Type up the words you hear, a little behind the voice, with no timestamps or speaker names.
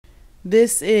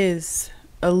This is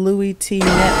a Louie Tee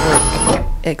Network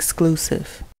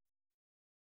exclusive.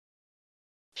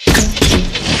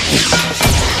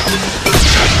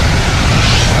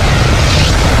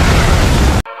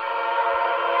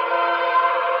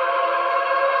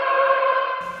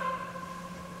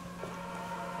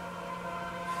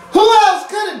 Who else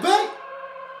could it be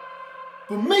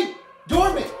but me,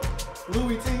 Dormant,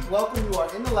 Louie Tee? Welcome, you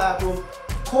are in the lab room.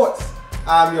 Of course,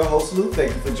 I'm your host, Lou.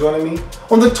 Thank you for joining me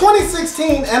on the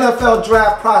 2016 NFL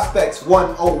Draft Prospects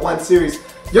 101 series.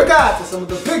 Your guide to some of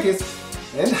the biggest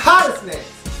and hottest names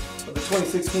of the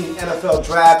 2016 NFL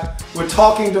Draft. We're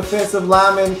talking defensive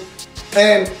linemen,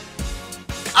 and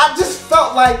I just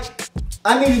felt like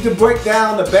I needed to break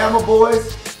down the Bama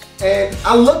boys, and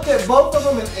I looked at both of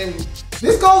them, and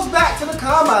this goes back to the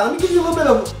combine. Let me give you a little bit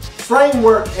of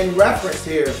framework and reference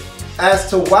here as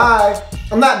to why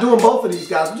I'm not doing both of these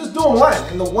guys. I'm just doing one,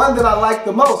 and the one that I like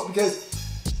the most, because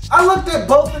I looked at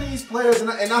both of these players and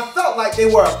I felt like they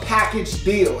were a package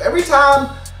deal. Every time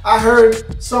I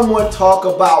heard someone talk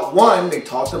about one, they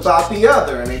talked about the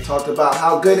other, and they talked about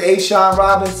how good A'Shawn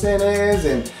Robinson is,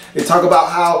 and they talk about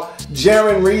how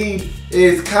Jarran Reed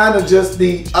is kind of just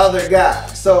the other guy.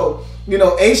 So, you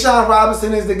know, A'Shawn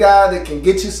Robinson is the guy that can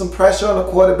get you some pressure on the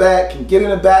quarterback, can get in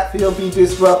the backfield, be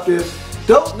disruptive.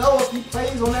 Don't know if he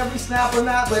plays on every snap or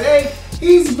not, but hey,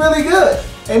 he's really good.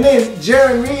 And then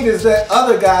Jarran Reed is that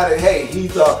other guy that, hey,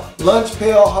 he's a lunch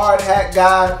pail, hard hat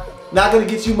guy. Not going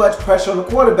to get you much pressure on the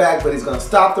quarterback, but he's going to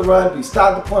stop the run, be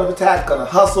stopped at the point of attack, going to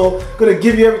hustle, going to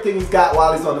give you everything he's got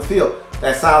while he's on the field.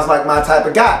 That sounds like my type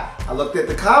of guy. I looked at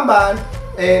the combine,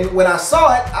 and when I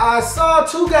saw it, I saw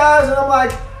two guys, and I'm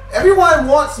like, everyone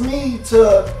wants me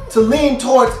to lean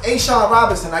towards A'Shawn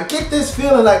Robinson. I get this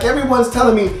feeling like everyone's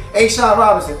telling me A'Shawn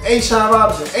Robinson, A'Shawn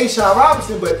Robinson, A'Shawn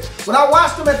Robinson, but when I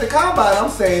watched him at the combine, I'm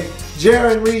saying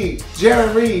Jarran Reed,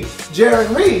 Jarran Reed,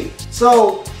 Jarran Reed.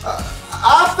 So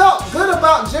I felt good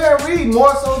about Jarran Reed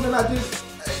more so than I did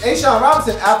A'Shawn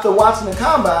Robinson after watching the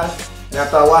combine. And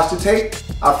after I watched the tape,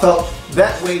 I felt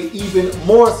that way even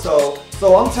more so.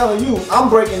 So I'm telling you, I'm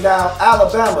breaking down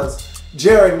Alabama's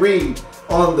Jarran Reed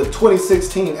on the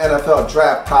 2016 NFL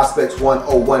Draft Prospects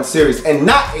 101 series, and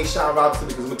not A'Shawn Robinson,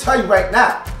 because I'm gonna tell you right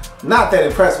now, I'm not that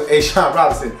impressed with A'Shawn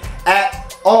Robinson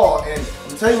at all. And I'm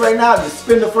gonna tell you right now, if you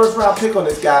spend the first round pick on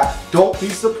this guy, don't be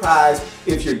surprised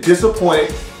if you're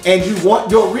disappointed and you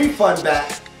want your refund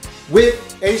back with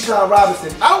A'Shawn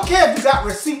Robinson. I don't care if you got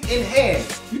receipt in hand.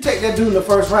 You take that dude in the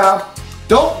first round,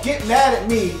 don't get mad at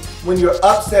me when you're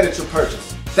upset at your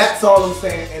purchase. That's all I'm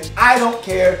saying, and I don't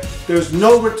care. There's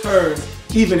no returns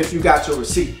even if you got your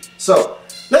receipt. So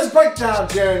let's break down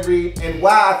Jarran Reed and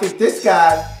why I think this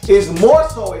guy is more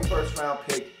so a first round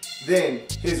pick than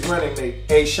his running mate,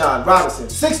 A'Shawn Robinson.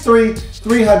 6'3",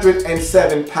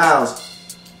 307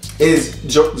 pounds is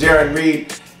Jarran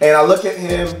Reed, and I look at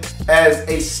him as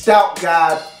a stout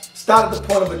guy, stout at the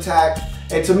point of attack,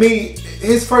 and to me,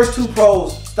 his first two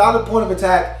pros, stout at the point of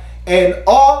attack, and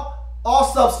all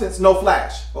substance, no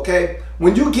flash, okay?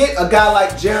 When you get a guy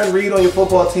like Jarran Reed on your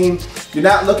football team, you're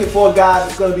not looking for a guy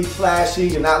that's going to be flashy.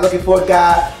 You're not looking for a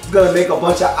guy that's going to make a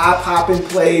bunch of eye-popping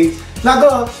plays. You're not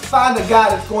going to find a guy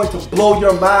that's going to blow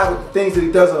your mind with the things that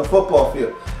he does on the football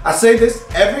field. I say this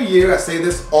every year. I say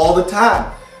this all the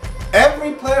time.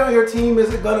 Every player on your team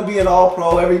isn't going to be an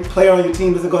all-pro. Every player on your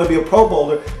team isn't going to be a pro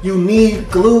bowler. You need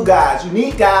glue guys. You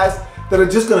need guys that are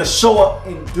just going to show up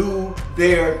and do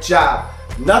their job.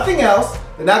 Nothing else.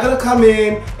 They're not going to come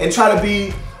in and try to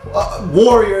be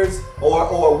warriors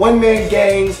or one-man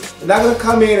gangs. They're not going to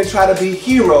come in and try to be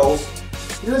heroes.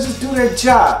 They're going to just do their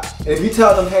job. And if you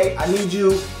tell them, hey, I need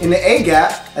you in the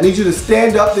A-gap, I need you to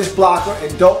stand up this blocker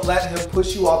and don't let him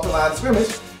push you off the line of scrimmage,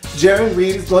 Jarran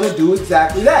Reed is going to do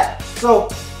exactly that. So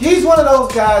he's one of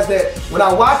those guys that when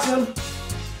I watch him,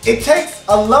 it takes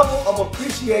a level of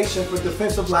appreciation for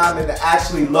defensive linemen to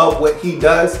actually love what he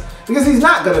does, because he's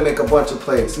not going to make a bunch of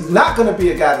plays. He's not going to be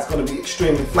a guy that's going to be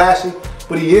extremely flashy,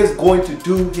 but he is going to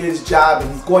do his job,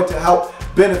 and he's going to help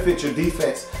benefit your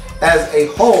defense as a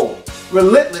whole.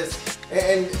 Relentless,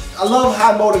 and I love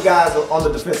high motor guys on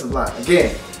the defensive line. Again,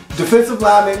 defensive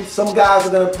linemen, some guys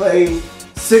are going to play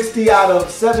 60 out of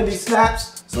 70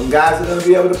 snaps. Some guys are going to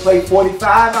be able to play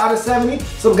 45 out of 70.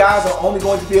 Some guys are only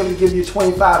going to be able to give you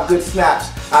 25 good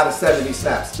snaps out of 70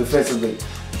 snaps defensively.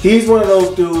 He's one of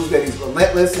those dudes that he's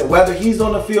relentless, and whether he's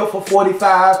on the field for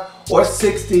 45 or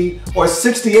 60 or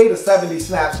 68 or 70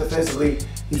 snaps defensively,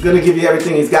 he's going to give you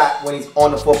everything he's got when he's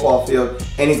on the football field,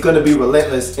 and he's going to be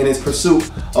relentless in his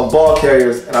pursuit of ball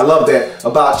carriers, and I love that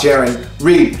about Jarran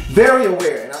Reed. Very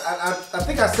aware, and I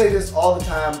think I say this all the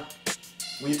time,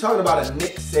 when you're talking about a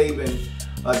Nick Saban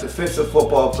a defensive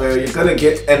football player. You're going to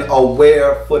get an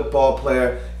aware football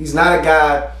player. He's not a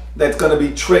guy that's going to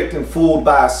be tricked and fooled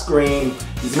by a screen.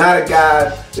 He's not a guy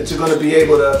that you're going to be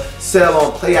able to sell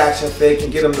on play action fake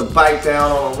and get him to bite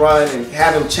down on a run and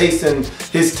have him chasing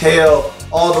his tail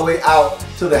all the way out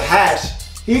to the hash.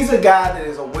 He's a guy that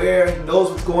is aware, he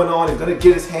knows what's going on, he's going to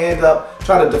get his hand up,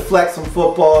 try to deflect some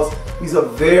footballs. He's a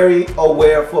very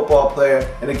aware football player.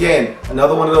 And again,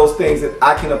 another one of those things that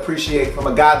I can appreciate from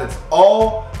a guy that's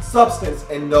all substance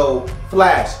and no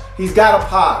flash. He's got a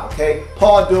pod, okay?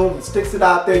 Paw Doom, he sticks it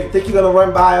out there. You think you're going to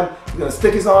run by him, he's going to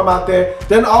stick his arm out there.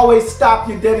 Doesn't always stop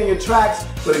you dead in your tracks.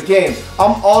 But again,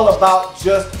 I'm all about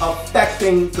just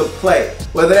affecting the play.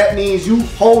 Whether that means you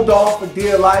hold on for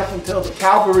dear life until the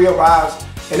cavalry arrives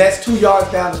and that's 2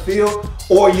 yards down the field,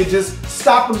 or you just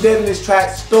stop him dead in his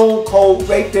tracks, stone cold,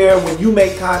 right there. When you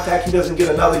make contact, he doesn't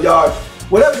get another yard.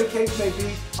 Whatever the case may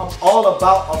be, I'm all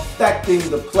about affecting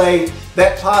the play.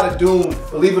 That pot of doom,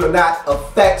 believe it or not,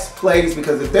 affects plays,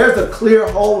 because if there's a clear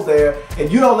hole there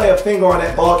and you don't lay a finger on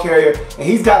that ball carrier and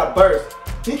he's got a burst,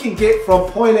 he can get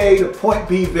from point A to point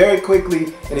B very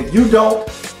quickly. And if you don't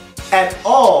at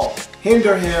all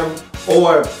hinder him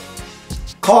or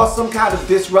cause some kind of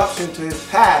disruption to his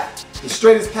path, the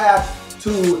straightest path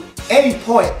to any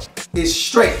point is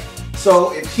straight.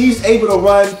 So if he's able to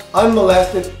run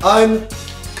unmolested,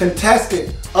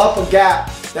 uncontested up a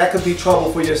gap, that could be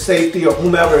trouble for your safety or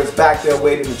whomever is back there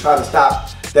waiting to try to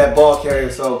stop that ball carrier.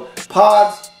 So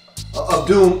pods of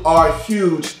doom are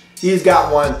huge. He's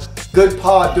got one. Good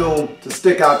pod doom to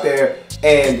stick out there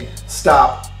and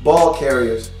stop ball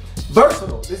carriers.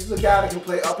 Versatile. This is a guy that can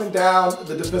play up and down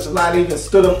the defensive line. Even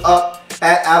stood him up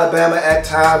at Alabama at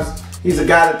times. He's a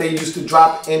guy that they used to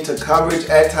drop into coverage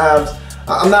at times.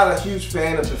 I'm not a huge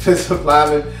fan of defensive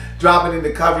linemen dropping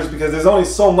into coverage, because there's only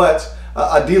so much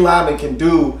a D lineman can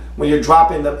do when you're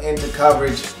dropping them into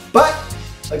coverage. But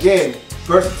again,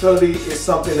 versatility is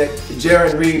something that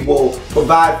Jarran Reed will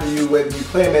provide for you, whether you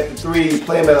play him at the 3, you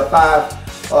play him at a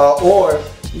 5, or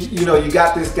you know, you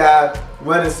got this guy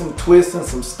running some twists and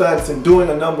some stunts and doing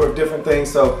a number of different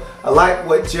things. So I like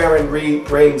what Jarran Reed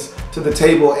brings to the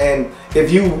table. And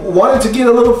if you wanted to get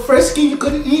a little frisky, you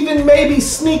could even maybe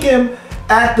sneak him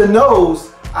at the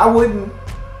nose. I wouldn't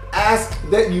ask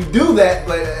that you do that,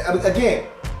 but again,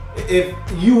 if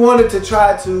you wanted to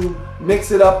try to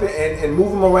mix it up and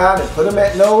move him around and put him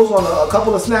at nose on a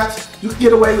couple of snaps, you can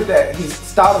get away with that. He's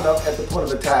stout enough at the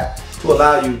point of attack to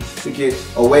allow you to get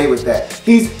away with that.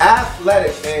 He's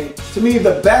athletic, and to me,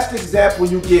 the best example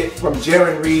you get from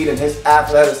Jarran Reed and his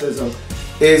athleticism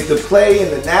is the play in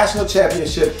the national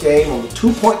championship game on the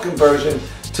 2-point conversion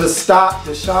to stop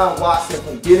Deshaun Watson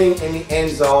from getting in the end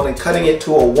zone and cutting it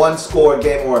to a one-score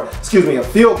game, or excuse me, a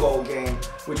field goal game,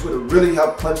 which would have really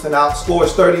helped Clemson out.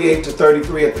 Scores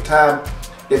 38-33 at the time.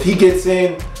 If he gets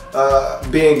in,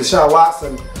 being Deshaun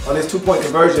Watson, on his 2-point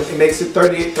conversion, it makes it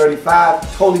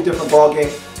 38-35, totally different ball game.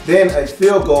 Then a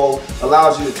field goal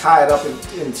allows you to tie it up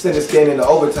and send this game into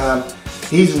overtime.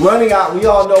 He's running out. We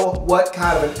all know what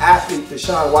kind of an athlete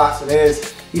Deshaun Watson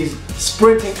is. He's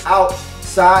sprinting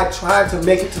outside, trying to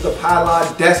make it to the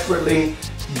pylon desperately.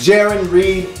 Jarran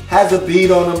Reed has a bead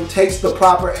on him, takes the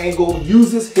proper angle,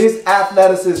 uses his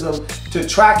athleticism to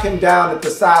track him down at the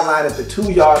sideline at the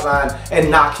 2-yard line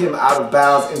and knock him out of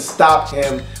bounds and stop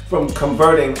him from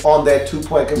converting on that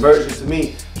 2-point conversion. To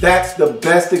me, that's the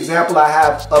best example I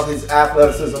have of his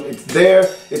athleticism. It's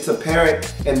there, it's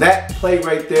apparent, and that play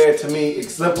right there to me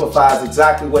exemplifies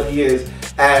exactly what he is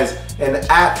as an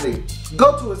athlete.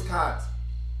 Go to his cons.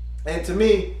 And to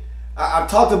me, I've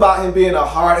talked about him being a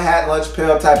hard hat, lunch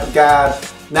pail type of guy,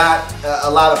 not a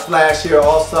lot of flash here,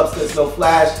 all substance, no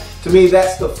flash. To me,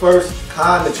 that's the first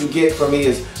con that you get from me,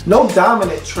 is no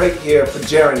dominant trait here for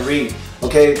Jarran Reed.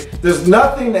 Okay, there's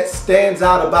nothing that stands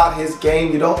out about his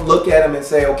game. You don't look at him and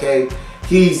say, okay,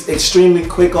 he's extremely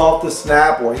quick off the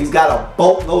snap, or he's got a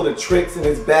boatload of tricks in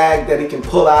his bag that he can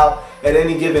pull out at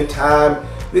any given time.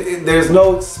 There's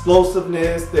no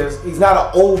explosiveness. He's not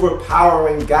an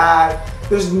overpowering guy.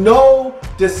 There's no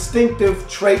distinctive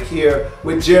trait here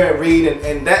with Jarran Reed,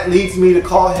 and that leads me to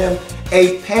call him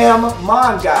a Pam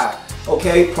Mon guy.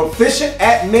 Okay, proficient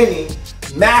at many,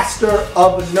 master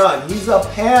of none. He's a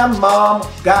Pam Mom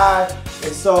guy,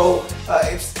 and so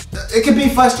it can be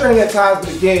frustrating at times,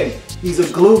 but again, he's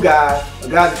a glue guy, a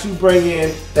guy that you bring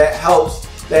in that helps,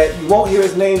 that you won't hear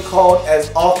his name called as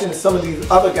often as some of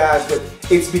these other guys, but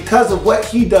it's because of what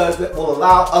he does that will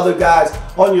allow other guys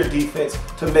on your defense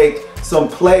to make some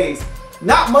plays.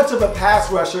 Not much of a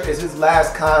pass rusher is his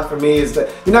last con for me, is that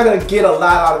you're not going to get a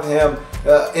lot out of him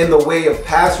in the way of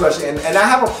pass rushing. And I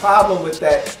have a problem with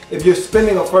that if you're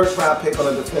spending a first round pick on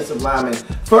a defensive lineman.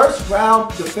 First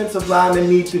round defensive linemen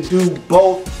need to do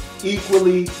both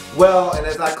equally well, and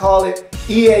as I call it,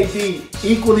 EAD,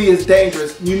 equally as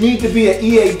dangerous. You need to be an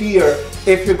EADer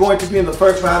if you're going to be in the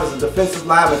first round as a defensive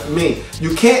lineman for me.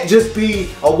 You can't just be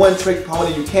a one-trick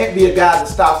pony. You can't be a guy that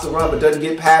stops the run but doesn't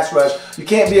get pass rush. You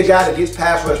can't be a guy that gets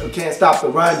pass rush but can't stop the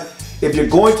run. If you're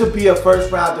going to be a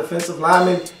first-round defensive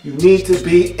lineman, you need to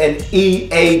be an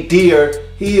EADer.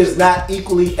 He is not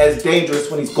equally as dangerous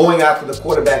when he's going after the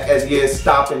quarterback as he is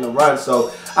stopping the run.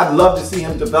 So I'd love to see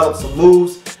him develop some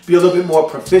moves, be a little bit more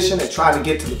proficient at trying to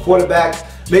get to the quarterback.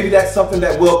 Maybe that's something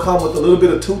that will come with a little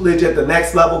bit of tutelage at the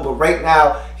next level, but right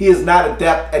now he is not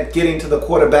adept at getting to the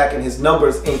quarterback, and his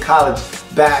numbers in college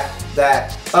back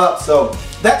that up. So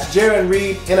that's Jarran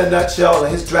Reed in a nutshell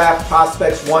and his draft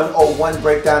prospects 101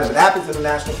 breakdown. If it happens in the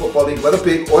National Football League, whether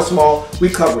big or small, we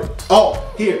cover it all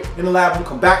here in the lab room.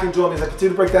 Come back and join me as I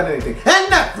continue to break down anything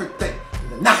and everything in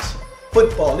the National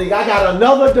Football League. I got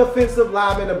another defensive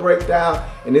lineman to break down,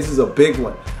 and this is a big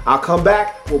one. I'll come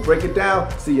back, we'll break it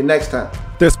down. See you next time.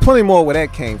 There's plenty more where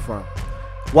that came from.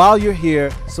 While you're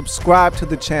here, subscribe to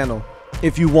the channel.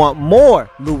 If you want more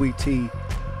Louie Tee,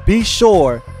 be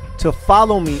sure to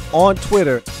follow me on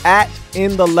Twitter at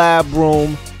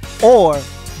 @InTheLabRoom, or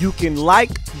you can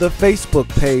like the Facebook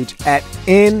page at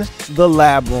In the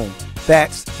Lab Room.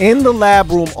 That's In the Lab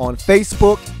Room on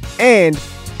Facebook and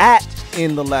at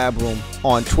In the Lab Room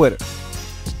on Twitter.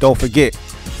 Don't forget,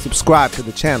 subscribe to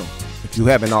the channel if you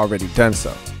haven't already done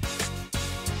so.